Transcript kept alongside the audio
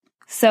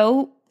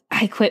So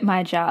I quit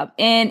my job,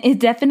 and it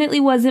definitely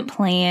wasn't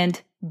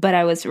planned, but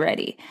I was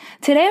ready.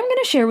 Today, I'm going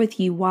to share with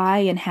you why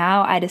and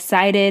how I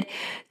decided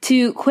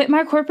to quit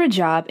my corporate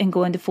job and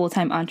go into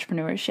full-time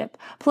entrepreneurship.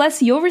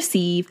 Plus, you'll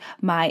receive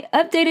my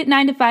updated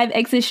 9-to-5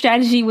 exit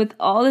strategy with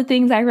all the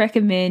things I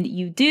recommend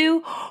you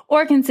do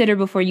or consider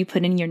before you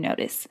put in your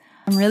notice.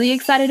 I'm really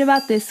excited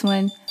about this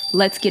one.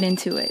 Let's get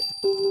into it.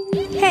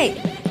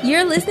 Hey,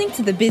 you're listening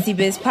to the Busy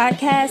Biz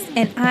podcast,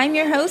 and I'm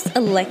your host,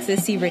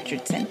 Alexis C.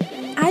 Richardson.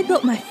 I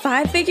built my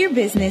 5-figure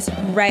business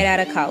right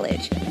out of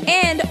college,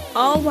 and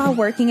all while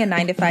working a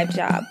 9-to-5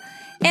 job.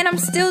 And I'm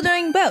still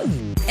doing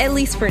both, at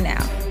least for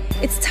now.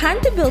 It's time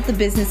to build the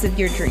business of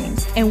your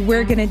dreams, and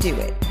we're gonna do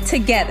it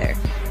together.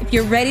 If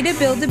you're ready to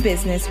build a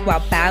business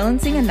while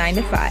balancing a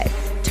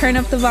 9-to-5, turn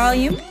up the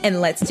volume and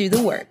let's do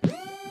the work.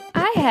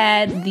 I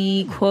had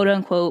the quote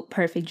unquote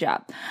perfect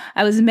job.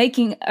 I was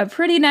making a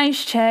pretty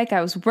nice check.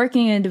 I was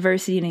working in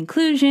diversity and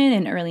inclusion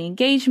and early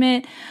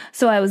engagement.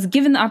 So I was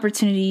given the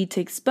opportunity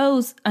to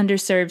expose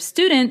underserved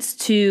students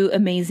to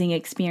amazing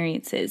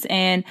experiences.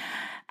 And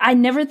I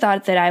never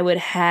thought that I would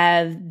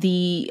have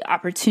the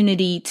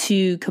opportunity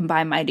to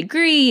combine my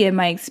degree and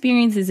my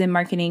experiences in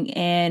marketing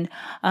and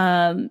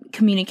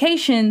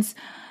communications,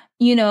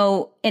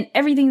 and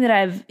everything that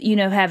I've,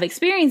 have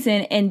experience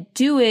in, and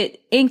do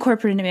it in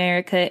corporate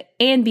America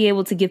and be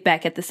able to give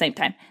back at the same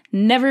time.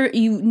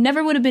 You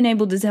never would have been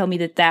able to tell me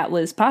that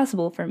was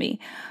possible for me.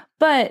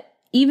 But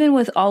even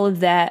with all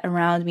of that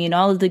around me and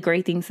all of the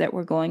great things that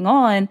were going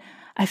on,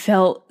 I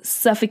felt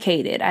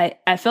suffocated.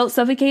 I felt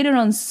suffocated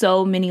on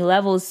so many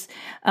levels.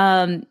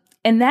 And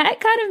that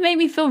kind of made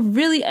me feel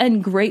really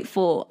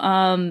ungrateful.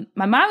 My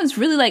mind was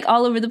really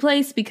all over the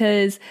place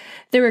because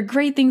there were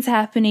great things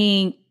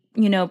happening,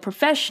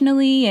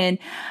 professionally and,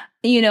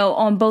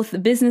 on both the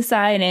business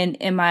side and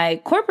in my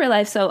corporate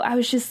life. So I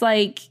was just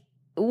like,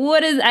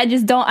 I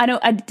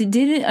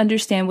didn't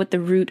understand what the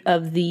root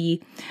of the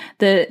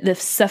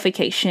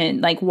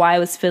suffocation, why I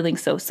was feeling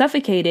so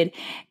suffocated.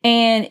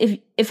 And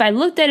if I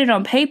looked at it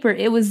on paper,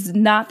 it was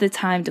not the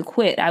time to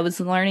quit. I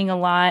was learning a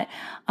lot.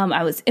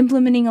 I was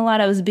implementing a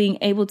lot. I was being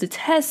able to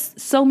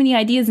test so many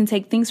ideas and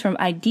take things from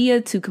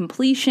idea to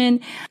completion.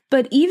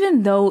 But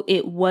even though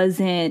it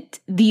wasn't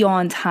the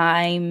on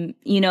time,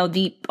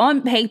 the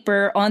on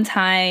paper, on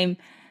time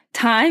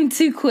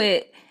to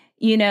quit,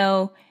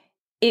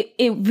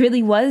 it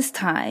really was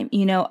time.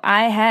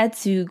 I had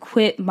to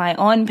quit my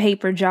on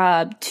paper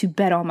job to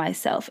bet on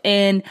myself.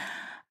 And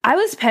I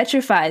was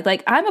petrified.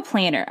 I'm a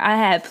planner. I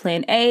have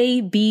plan A,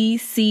 B,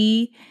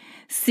 C,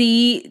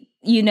 D,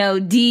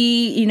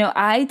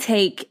 I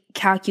take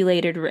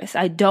calculated risks.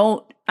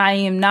 I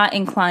am not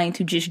inclined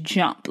to just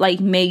jump,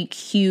 make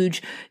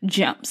huge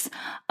jumps.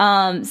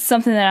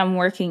 Something that I'm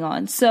working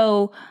on.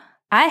 So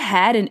I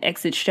had an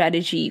exit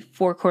strategy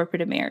for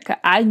corporate America.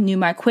 I knew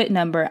my quit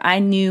number. I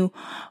knew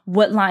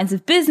what lines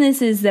of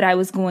businesses that I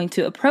was going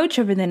to approach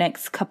over the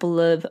next couple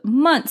of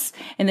months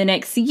and the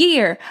next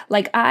year.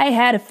 I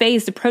had a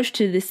phased approach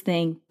to this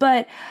thing,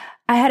 but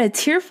I had a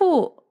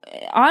tearful,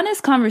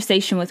 honest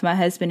conversation with my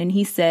husband, and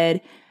he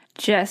said,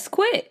 just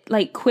quit,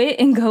 quit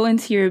and go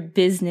into your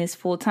business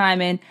full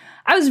time. And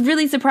I was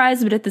really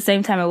surprised, but at the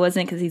same time I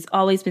wasn't, because he's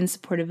always been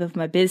supportive of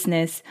my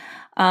business.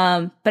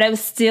 But I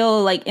was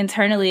still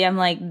internally, I'm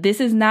like, this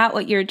is not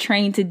what you're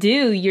trained to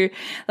do.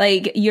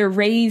 You're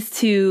raised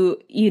to,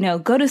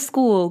 go to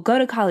school, go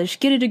to college,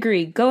 get a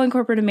degree, go in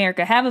corporate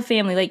America, have a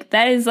family.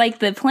 That is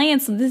the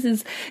plan. So this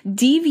is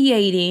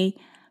deviating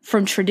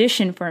from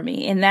tradition for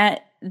me. And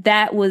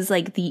that was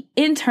the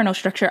internal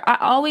structure. I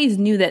always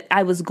knew that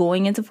I was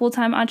going into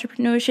full-time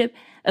entrepreneurship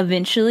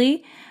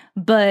eventually,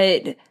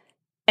 but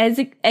as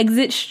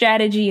exit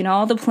strategy and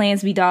all the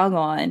plans be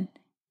doggone,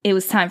 it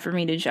was time for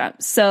me to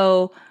jump.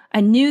 So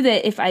I knew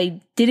that if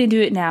I didn't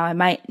do it now, I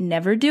might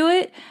never do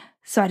it.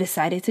 So I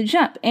decided to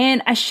jump.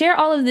 And I share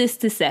all of this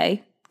to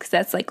say, because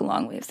that's a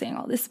long way of saying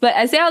all this, but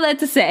I say all that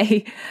to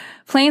say,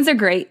 plans are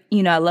great.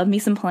 I love me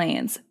some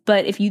plans.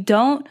 But if you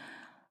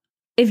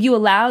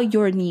allow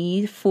your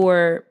need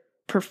for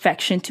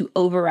perfection to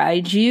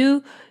override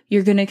you,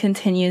 you're going to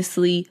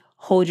continuously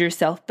hold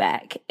yourself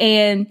back.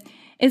 And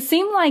it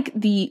seemed like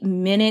the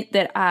minute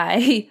that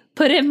I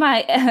put in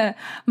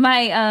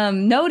my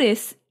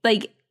notice,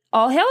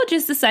 all hell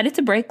just decided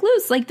to break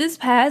loose. This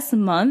past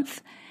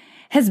month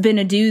has been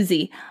a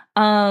doozy.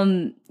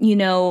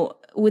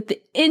 With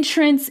the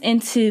entrance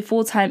into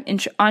full-time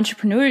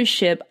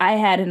entrepreneurship, I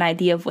had an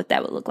idea of what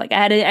that would look like.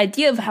 I had an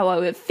idea of how I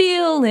would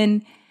feel,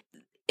 and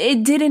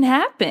it didn't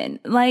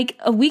happen.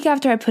 A week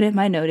after I put in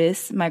my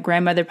notice, my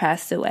grandmother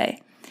passed away.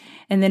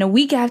 And then a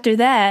week after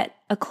that,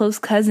 a close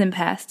cousin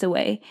passed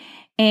away.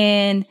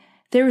 And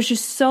there was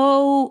just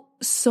so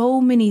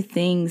many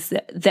things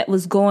that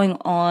was going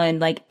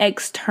on,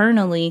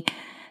 externally,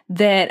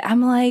 that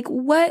I'm like,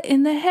 what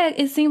in the heck?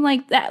 It seemed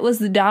like that was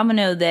the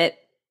domino that,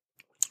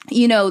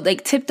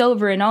 tipped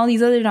over, and all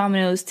these other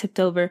dominoes tipped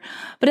over.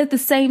 But at the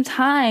same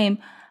time,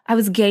 I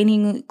was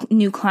gaining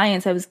new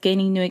clients. I was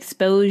gaining new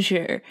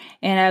exposure,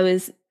 and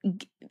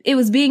it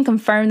was being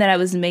confirmed that I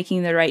was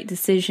making the right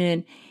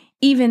decision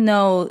even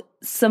though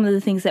some of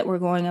the things that were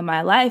going on in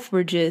my life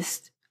were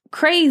just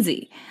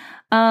crazy.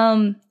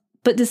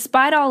 But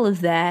despite all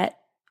of that,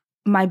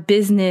 my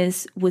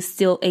business was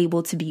still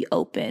able to be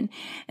open.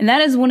 And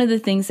that is one of the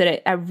things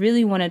that I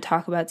really want to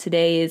talk about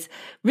today, is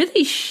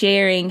really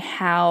sharing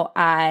how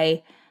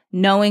I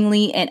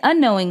knowingly and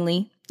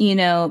unknowingly,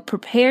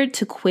 prepared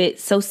to quit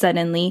so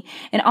suddenly,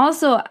 and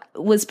also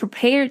was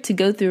prepared to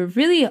go through a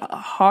really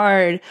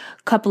hard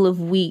couple of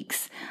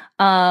weeks,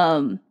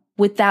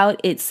 without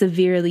it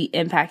severely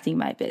impacting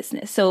my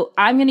business. So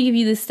I'm going to give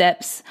you the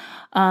steps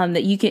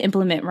that you can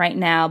implement right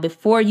now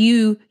before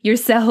you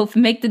yourself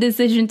make the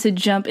decision to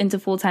jump into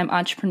full-time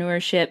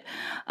entrepreneurship.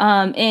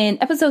 In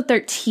episode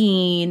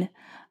 13,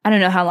 I don't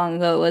know how long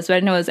ago it was, but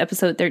I know it was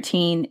episode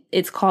 13.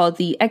 It's called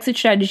The Exit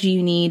Strategy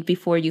You Need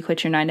Before You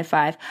Quit Your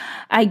 9-to-5.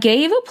 I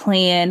gave a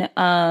plan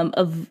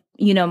of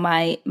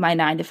my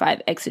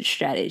 9-to-5 exit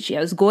strategy. I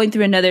was going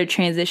through another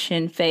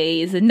transition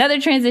phase, another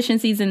transition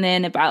season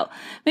then about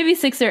maybe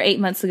 6 or 8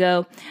 months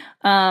ago.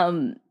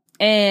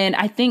 And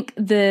I think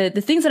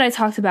the things that I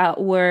talked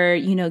about were,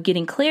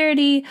 getting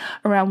clarity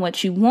around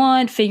what you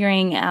want,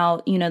 figuring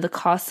out, the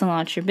cost to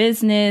launch your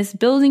business,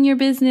 building your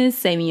business,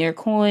 saving your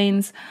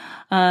coins.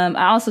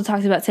 I also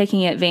talked about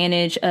taking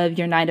advantage of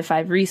your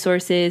 9-to-5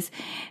 resources.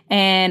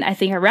 And I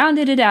think I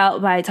rounded it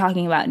out by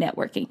talking about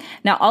networking.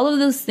 Now, all of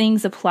those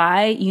things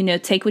apply,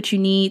 take what you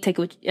need, take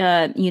what,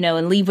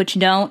 and leave what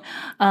you don't.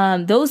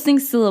 Those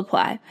things still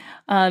apply.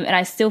 And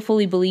I still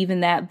fully believe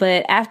in that.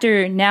 But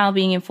after now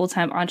being in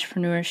full-time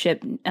entrepreneurship,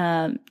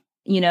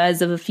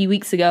 as of a few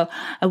weeks ago,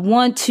 I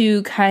want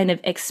to kind of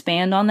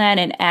expand on that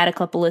and add a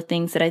couple of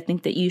things that I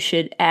think that you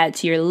should add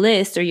to your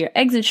list or your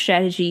exit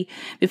strategy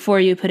before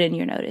you put in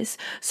your notice.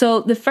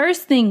 So the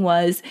first thing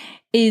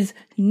is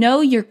know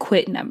your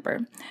quit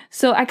number.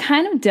 So I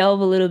kind of delve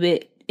a little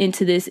bit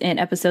into this in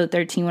episode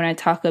 13 when I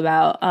talk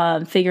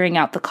about figuring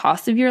out the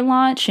cost of your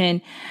launch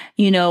and,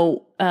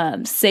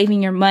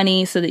 saving your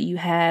money so that you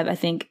have, I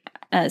think,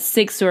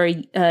 6 or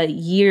a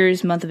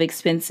year's month of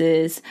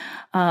expenses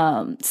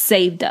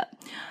saved up.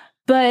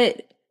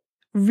 But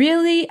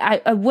really,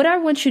 what I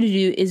want you to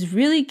do is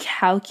really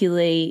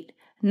calculate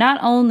not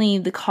only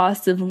the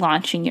cost of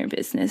launching your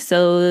business,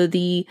 so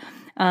the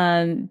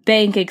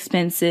bank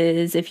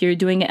expenses, if you're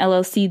doing an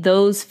LLC,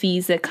 those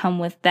fees that come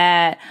with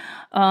that,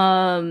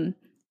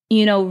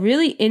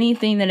 really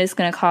anything that is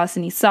going to cost,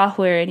 any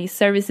software, any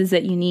services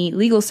that you need,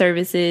 legal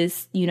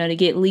services, to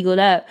get legaled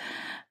up.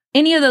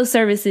 Any of those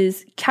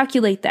services,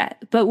 calculate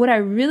that. But what I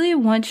really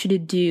want you to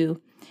do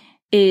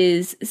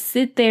is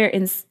sit there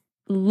and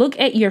look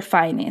at your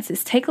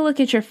finances. Take a look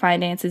at your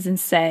finances and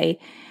say,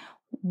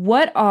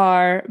 what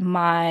are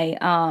my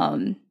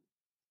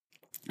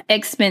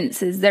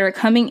expenses that are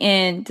coming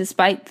in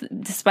despite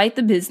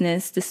the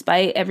business,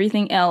 despite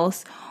everything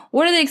else?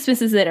 What are the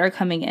expenses that are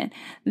coming in?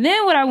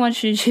 Then what I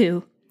want you to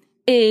do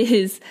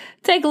is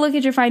take a look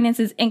at your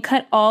finances and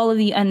cut all of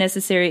the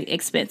unnecessary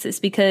expenses,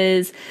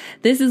 because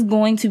this is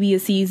going to be a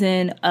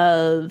season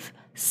of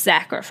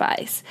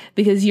sacrifice,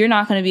 because you're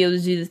not going to be able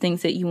to do the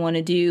things that you want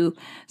to do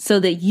so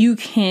that you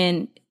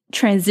can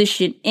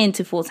transition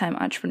into full-time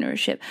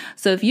entrepreneurship.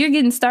 So if you're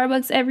getting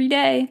Starbucks every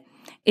day,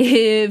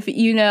 if,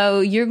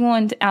 you're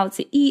going out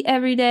to eat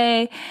every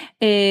day,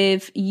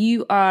 if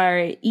you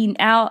are eating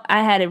out,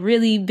 I had a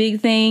really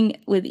big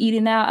thing with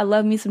eating out. I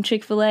love me some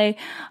Chick-fil-A.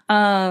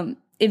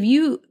 If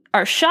you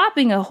are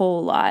shopping a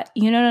whole lot,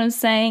 you know what I'm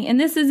saying? And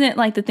this isn't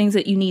like the things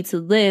that you need to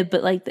live,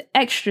 but like the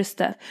extra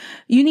stuff,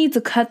 you need to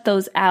cut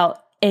those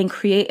out and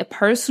create a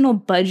personal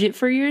budget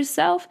for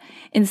yourself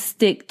and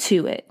stick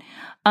to it.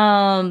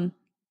 And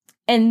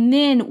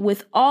then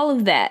with all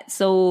of that,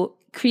 so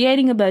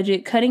creating a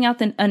budget, cutting out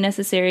the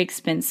unnecessary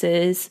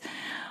expenses,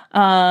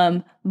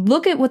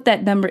 look at what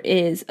that number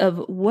is of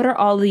what are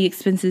all the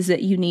expenses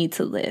that you need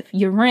to live.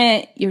 Your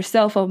rent, your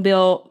cell phone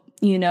bill,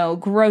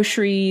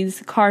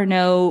 groceries, car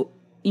note,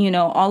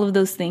 all of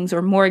those things,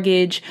 or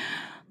mortgage.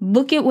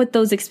 Look at what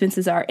those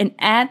expenses are and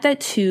add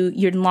that to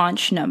your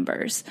launch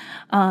numbers.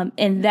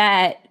 And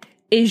that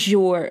is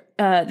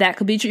that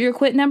could be your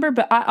quit number,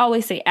 but I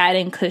always say add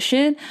in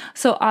cushion.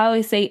 So I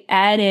always say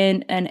add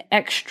in an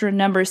extra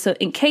number. So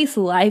in case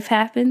life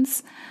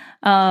happens,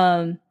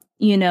 you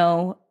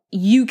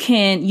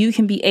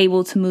can be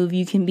able to move,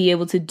 you can be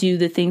able to do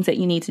the things that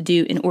you need to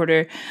do in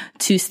order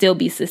to still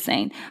be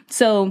sustained.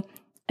 So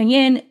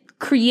again,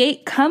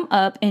 come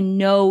up and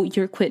know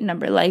your quit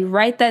number. Like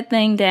write that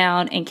thing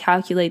down and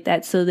calculate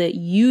that so that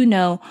you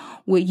know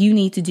what you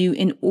need to do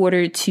in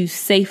order to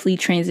safely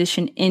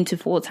transition into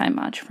full-time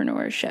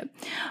entrepreneurship.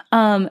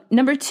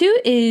 Number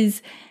 2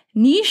 is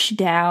niche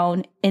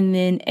down and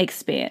then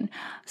expand.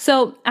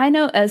 So I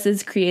know us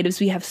as creatives,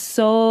 we have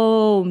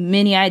so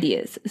many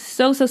ideas,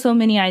 so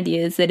many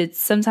ideas that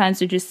sometimes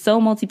they're just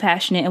so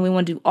multi-passionate and we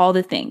want to do all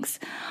the things.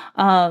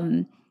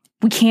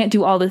 We can't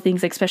do all the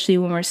things, especially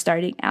when we're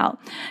starting out.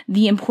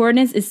 The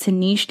importance is to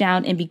niche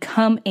down and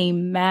become a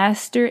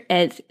master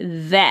at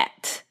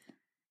that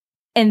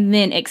and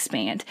then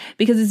expand,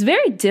 because it's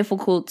very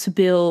difficult to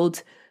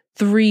build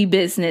 3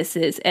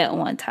 businesses at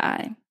one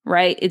time.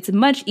 right? It's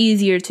much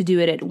easier to do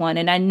it at one.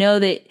 And I know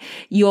that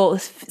you'll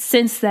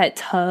sense that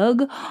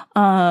tug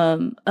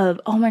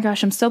of, oh my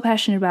gosh, I'm so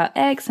passionate about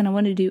X and I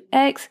want to do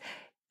X.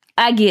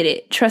 I get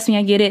it. Trust me,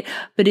 I get it.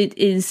 But it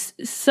is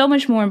so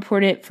much more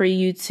important for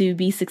you to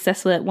be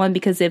successful at one,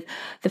 because if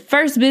the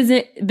first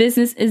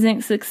business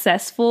isn't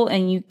successful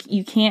and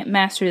you can't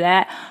master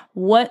that,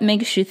 what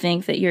makes you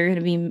think that you're going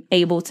to be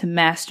able to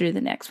master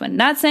the next one?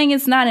 Not saying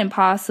it's not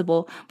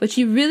impossible, but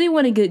you really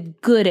want to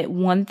get good at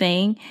one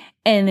thing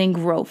and then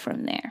grow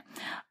from there.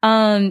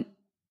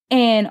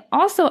 And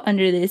also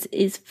under this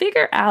is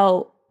figure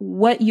out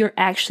what you're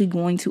actually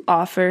going to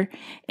offer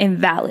and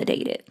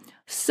validate it.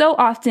 So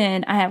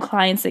often I have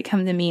clients that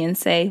come to me and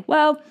say,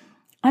 well,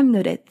 I'm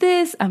good at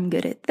this, I'm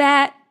good at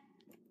that,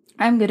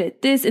 I'm good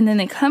at this. And then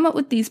they come up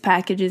with these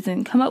packages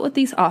and come up with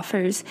these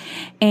offers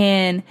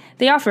and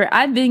they offer.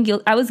 I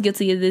was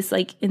guilty of this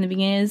like in the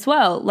beginning as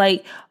well,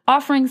 like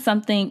offering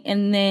something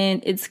and then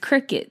it's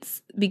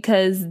crickets,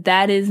 because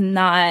that is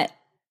not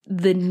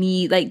the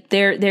need. Like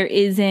there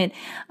isn't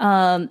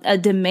a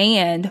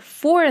demand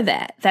for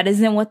that. That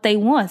isn't what they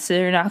want. So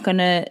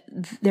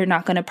they're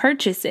not gonna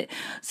purchase it.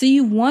 So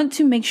you want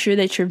to make sure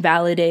that you're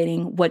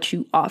validating what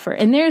you offer.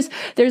 And there's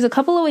a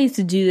couple of ways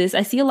to do this.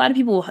 I see a lot of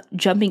people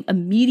jumping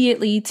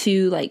immediately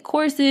to like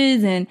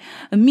courses and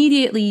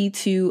immediately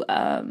to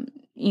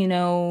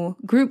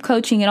group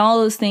coaching and all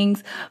those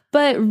things.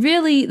 But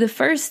really the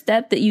first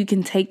step that you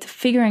can take to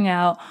figuring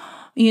out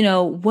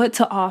what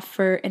to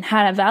offer and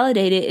how to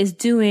validate it is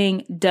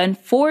doing done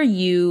for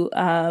you,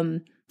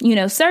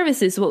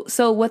 services.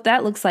 So what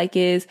that looks like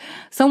is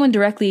someone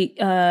directly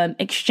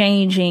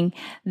exchanging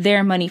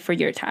their money for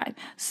your time.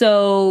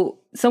 So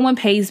someone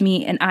pays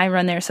me and I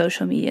run their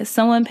social media.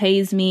 Someone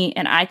pays me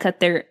and I cut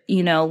their,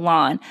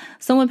 lawn.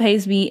 Someone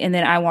pays me and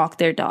then I walk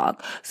their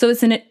dog. So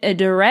it's a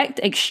direct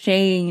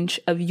exchange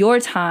of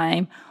your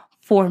time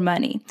for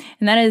money.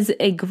 And that is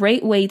a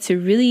great way to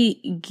really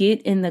get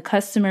in the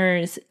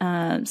customer's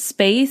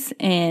space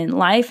and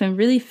life and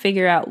really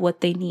figure out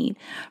what they need.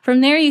 From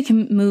there, you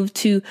can move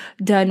to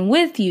done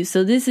with you.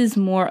 So this is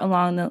more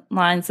along the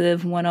lines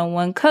of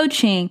one-on-one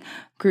coaching,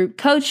 group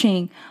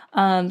coaching.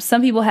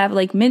 Some people have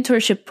like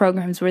mentorship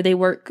programs where they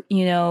work,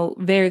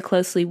 very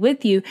closely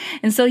with you.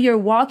 And so you're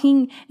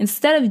walking,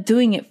 instead of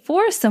doing it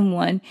for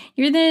someone,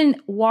 you're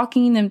then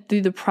walking them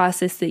through the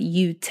process that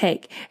you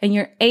take, and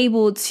you're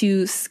able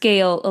to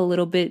scale a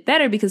little bit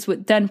better, because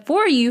what done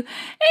for you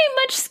ain't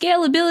much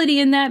scalability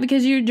in that,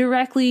 because you're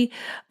directly,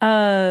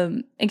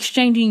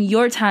 exchanging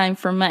your time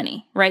for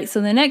money, right?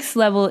 So the next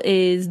level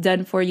is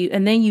done for you.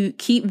 And then you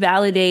keep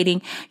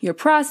validating your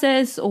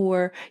process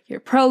or your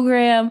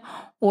program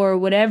or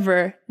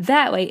whatever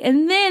that way.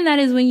 And then that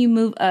is when you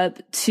move up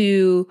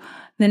to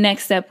the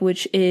next step,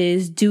 which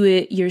is do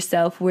it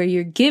yourself, where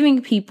you're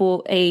giving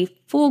people a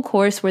full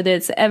course, whether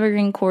it's an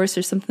evergreen course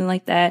or something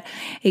like that,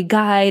 a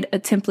guide, a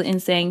template,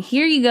 and saying,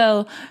 here you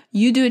go,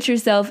 you do it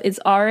yourself. It's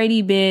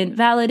already been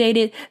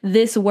validated.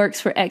 This works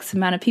for X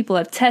amount of people.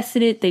 Have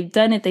tested it. They've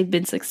done it. They've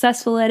been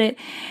successful at it.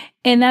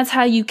 And that's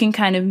how you can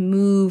kind of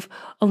move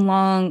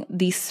along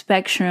the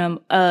spectrum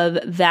of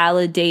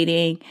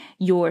validating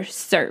your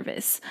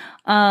service.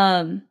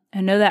 I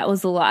know that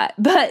was a lot,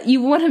 but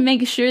you want to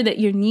make sure that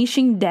you're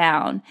niching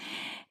down,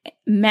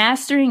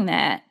 mastering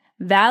that,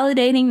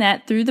 validating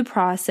that through the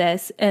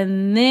process,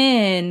 and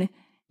then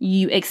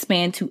you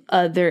expand to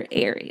other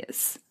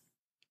areas.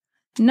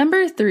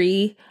 Number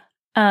 3,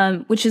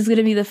 which is going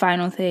to be the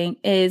final thing,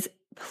 is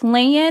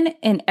plan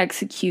and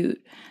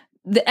execute.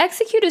 The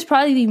execute is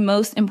probably the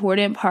most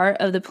important part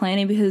of the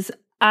planning, because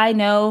I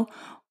know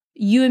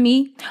you and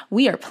me,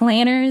 we are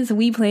planners.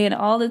 We plan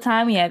all the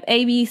time. We have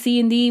A, B, C,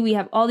 and D. We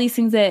have all these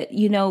things that,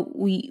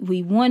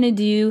 we want to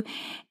do.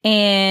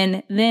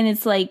 And then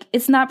it's like,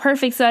 it's not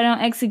perfect, so I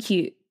don't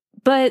execute.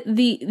 But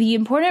the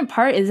important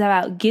part is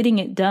about getting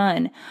it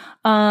done.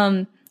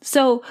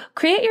 So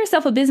create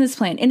yourself a business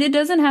plan, and it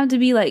doesn't have to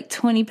be like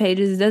 20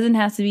 pages. It doesn't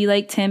have to be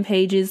like 10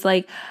 pages.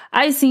 Like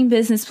I've seen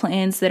business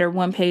plans that are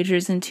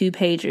 1-pagers and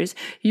 2-pagers.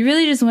 You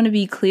really just want to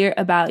be clear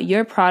about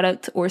your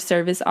product or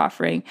service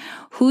offering,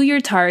 who you're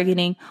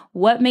targeting,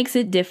 what makes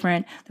it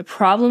different, the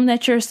problem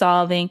that you're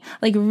solving,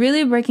 like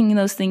really breaking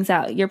those things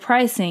out, your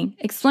pricing,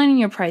 explaining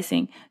your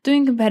pricing,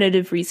 doing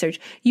competitive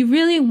research. You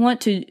really want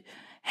to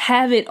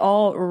have it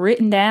all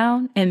written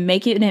down and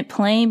make it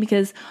plain,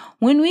 because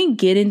when we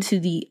get into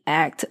the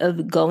act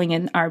of going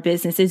in our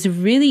business, it's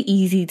really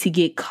easy to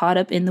get caught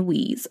up in the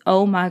weeds.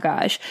 Oh my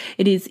gosh.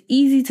 It is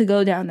easy to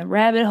go down the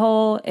rabbit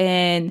hole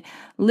and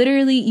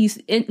literally you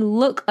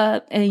look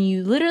up and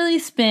you literally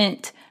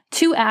spent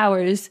 2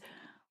 hours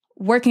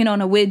working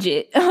on a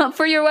widget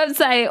for your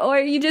website, or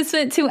you just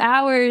spent 2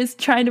 hours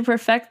trying to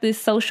perfect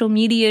this social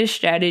media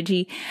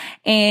strategy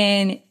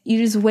and you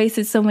just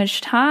wasted so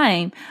much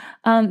time.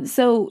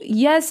 So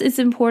yes, it's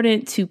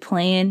important to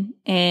plan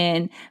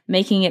and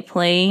making it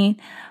plain,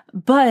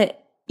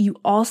 but you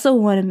also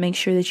want to make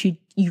sure that you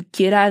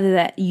get out of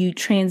that, you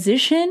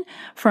transition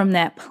from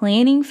that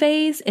planning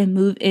phase and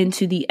move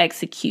into the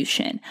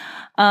execution,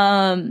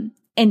 and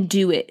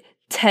do it.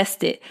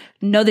 test it.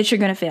 Know that you're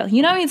going to fail.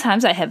 You know how many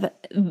times I have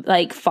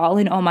like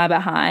fallen on my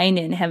behind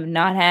and have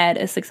not had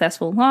a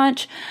successful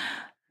launch?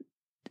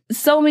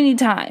 So many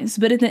times.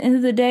 But at the end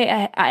of the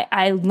day,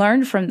 I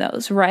learned from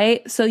those,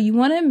 right? So you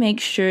want to make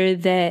sure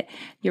that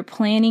you're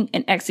planning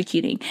and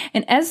executing.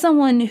 And as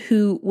someone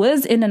who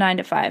was in a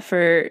 9-to-5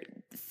 for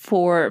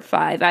 4 or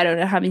 5, I don't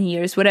know how many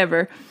years,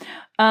 whatever,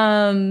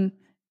 I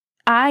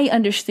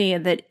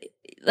understand that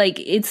like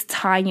it's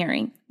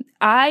tiring.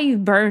 I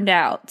burned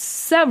out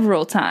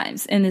several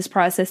times in this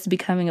process of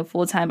becoming a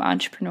full-time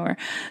entrepreneur.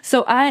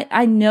 So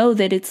I know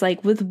that it's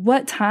like, with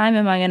what time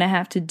am I going to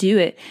have to do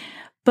it?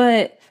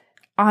 But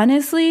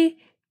honestly,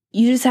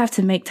 you just have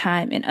to make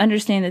time and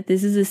understand that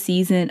this is a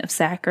season of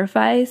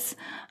sacrifice.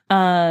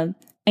 And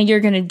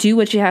you're going to do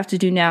what you have to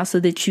do now so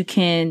that you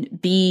can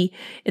be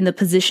in the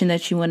position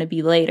that you want to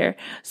be later.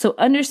 So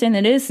understand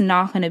that it's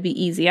not going to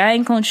be easy. I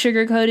ain't going to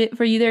sugarcoat it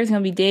for you. There's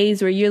going to be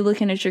days where you're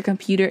looking at your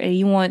computer and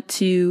you want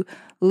to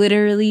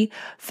literally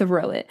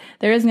throw it.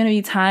 There is going to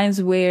be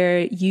times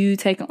where you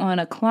take on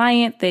a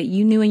client that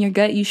you knew in your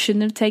gut you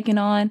shouldn't have taken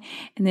on,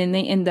 and then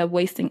they end up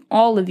wasting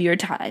all of your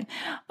time.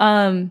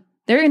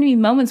 There are going to be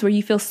moments where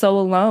you feel so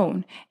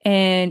alone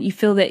and you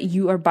feel that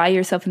you are by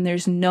yourself and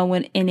there's no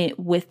one in it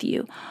with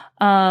you.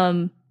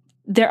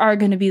 There are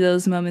going to be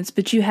those moments,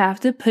 but you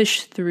have to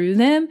push through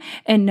them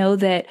and know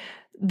that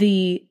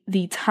the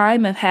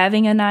time of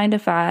having a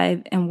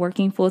 9-to-5 and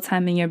working full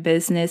time in your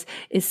business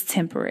is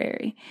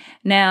temporary.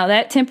 Now,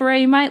 that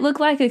temporary might look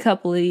like a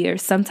couple of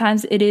years.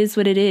 Sometimes it is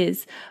what it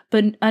is,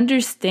 but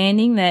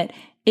understanding that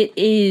it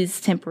is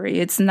temporary.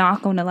 It's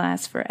not going to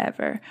last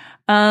forever.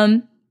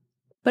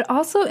 But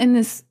also in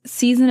this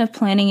season of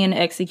planning and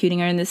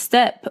executing, or in this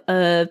step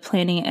of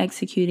planning and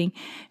executing,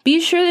 be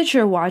sure that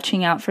you're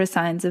watching out for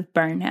signs of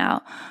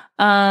burnout.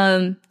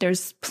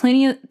 There's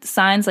plenty of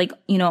signs like,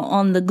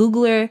 on the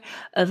Googler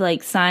of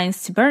like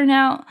signs to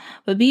burnout,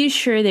 but be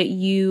sure that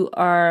you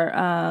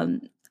are,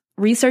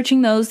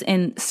 researching those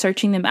and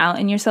searching them out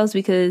in yourselves,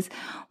 because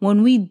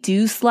when we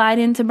do slide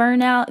into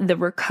burnout, the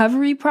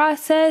recovery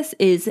process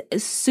is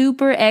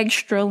super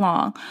extra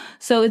long.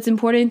 So it's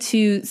important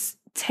to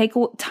take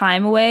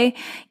time away,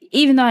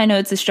 even though I know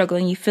it's a struggle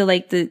and you feel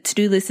like the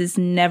to-do list is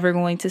never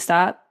going to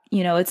stop.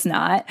 It's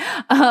not.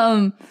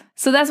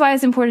 So that's why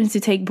it's important to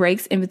take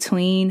breaks in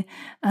between,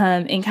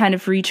 and kind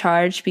of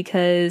recharge,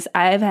 because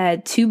I've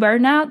had 2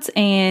 burnouts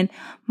and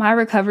my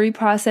recovery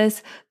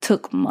process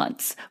took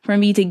months for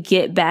me to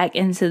get back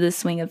into the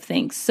swing of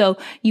things. So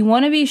you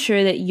want to be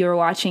sure that you're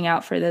watching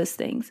out for those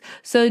things.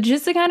 So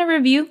just to kind of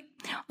review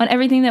on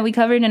everything that we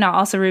covered, and I'll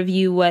also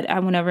review what I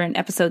went over in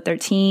episode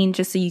 13,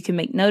 just so you can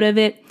make note of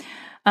it.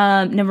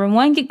 Number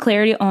 1, get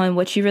clarity on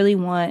what you really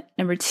want.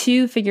 Number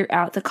 2, figure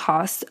out the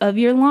cost of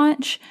your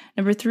launch.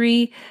 Number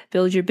 3,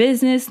 build your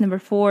business. Number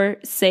 4,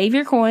 save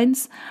your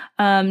coins.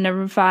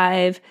 Number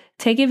 5,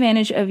 take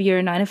advantage of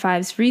your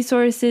 9-to-5's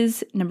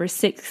resources. Number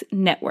 6,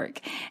 network.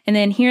 And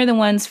then here are the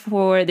ones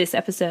for this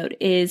episode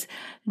is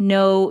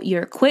know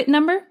your quit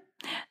number,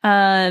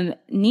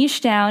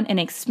 niche down and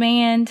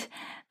expand,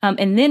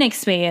 and then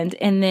expand.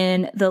 And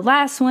then the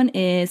last one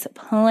is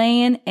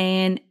plan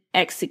and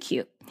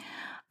execute.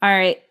 All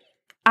right.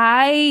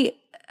 I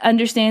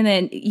understand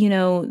that,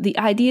 the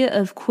idea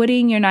of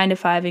quitting your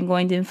 9-to-5 and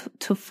going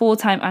to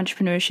full-time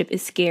entrepreneurship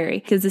is scary,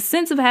 because the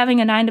sense of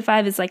having a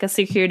 9-to-5 is like a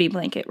security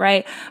blanket,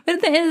 right? But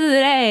at the end of the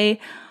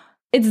day,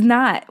 it's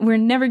not. We're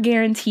never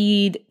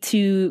guaranteed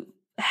to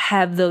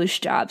have those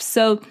jobs.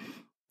 So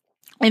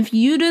if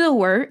you do the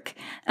work,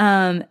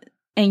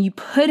 and you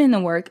put in the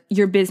work,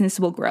 your business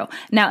will grow.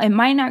 Now, it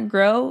might not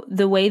grow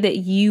the way that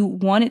you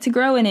want it to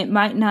grow, and it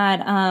might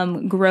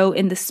not grow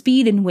in the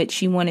speed in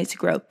which you want it to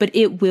grow, but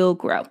it will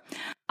grow.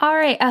 All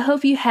right, I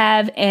hope you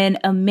have an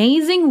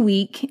amazing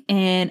week,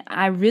 and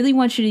I really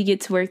want you to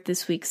get to work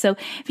this week. So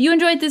if you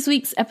enjoyed this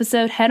week's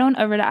episode, head on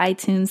over to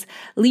iTunes,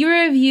 leave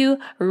a review,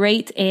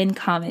 rate, and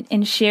comment,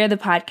 and share the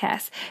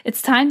podcast.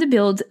 It's time to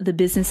build the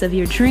business of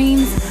your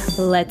dreams.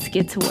 Let's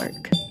get to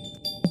work.